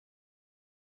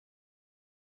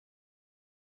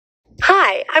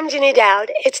Hi, I'm Ginny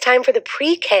Dowd. It's time for the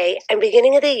pre-K and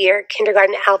beginning of the year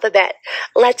kindergarten alphabet.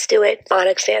 Let's do it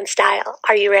Phonics Dance style.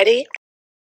 Are you ready?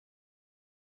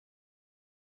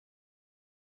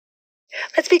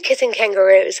 Let's be kissing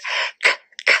kangaroos. K,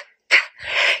 k, k.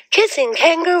 Kissing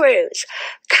kangaroos.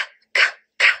 K, k,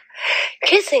 k.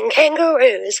 Kissing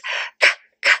kangaroos. K,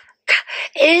 k, k.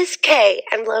 Is K,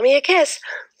 and blow me a kiss.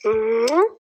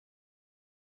 Mm-hmm.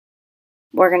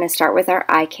 We're going to start with our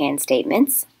I can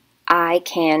statements. I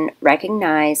can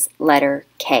recognize letter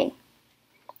K.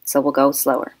 So we'll go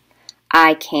slower.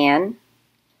 I can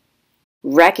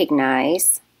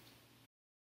recognize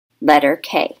letter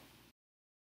K.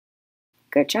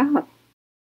 Good job.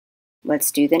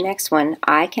 Let's do the next one.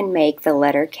 I can make the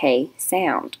letter K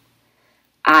sound.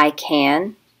 I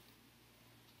can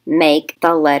make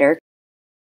the letter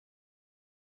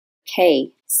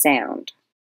K sound.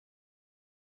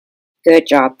 Good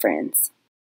job, friends.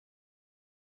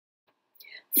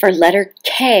 For letter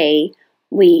K,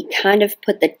 we kind of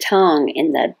put the tongue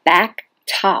in the back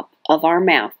top of our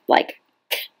mouth, like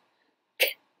k, k.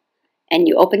 And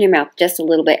you open your mouth just a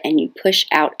little bit and you push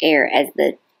out air as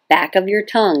the back of your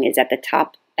tongue is at the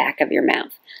top back of your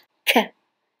mouth. K,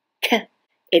 k.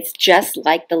 It's just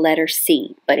like the letter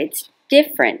C, but it's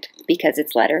different because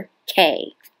it's letter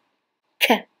K.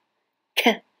 K,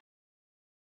 k.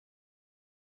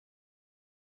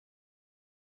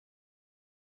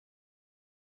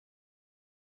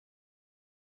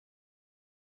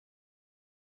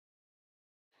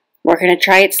 We're going to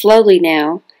try it slowly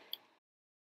now.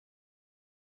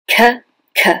 K,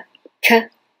 k, k.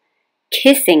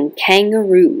 Kissing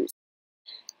kangaroos.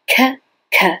 K,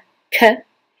 k, k.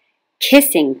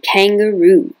 Kissing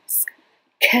kangaroos.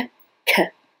 K, k,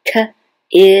 k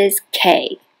is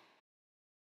K.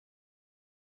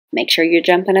 Make sure you're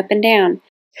jumping up and down.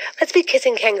 Let's be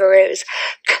kissing kangaroos.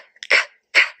 K, k,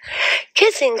 k.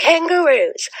 Kissing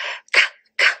kangaroos. K,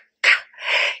 k, k.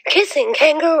 Kissing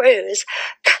kangaroos.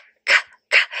 K, k,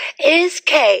 k. Is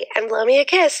K, and blow me a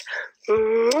kiss.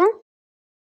 Mm-hmm.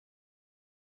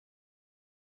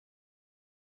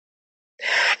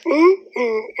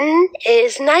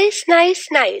 Is nice, nice,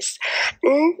 nice.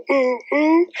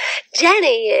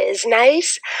 Jenny is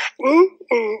nice.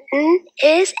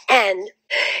 Is N.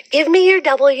 Give me your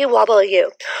W. What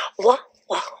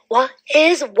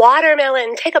is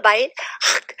watermelon? Take a bite.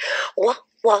 What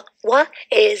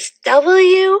is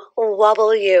W?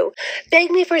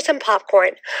 Beg me for some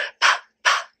popcorn.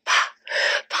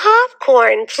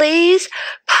 Popcorn, please.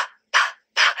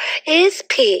 Is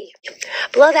P.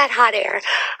 Blow that hot air.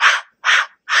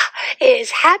 Is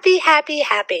happy.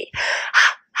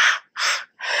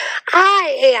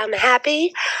 I am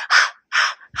happy.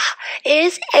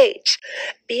 Is H.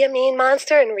 Be a mean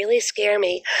monster and really scare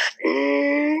me.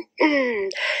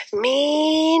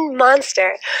 Mean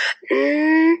monster.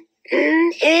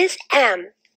 Is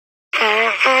M.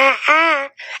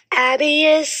 Abby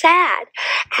is sad.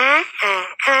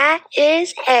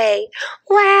 Is A.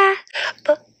 Wah.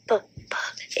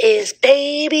 Is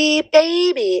baby.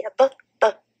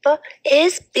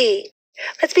 Is B.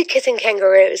 Let's be kissing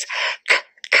kangaroos. K,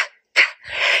 k, k.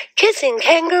 Kissing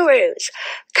kangaroos.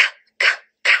 K, k,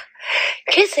 k.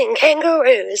 Kissing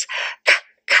kangaroos. K,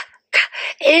 k, k.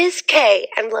 Is K,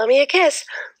 and blow me a kiss.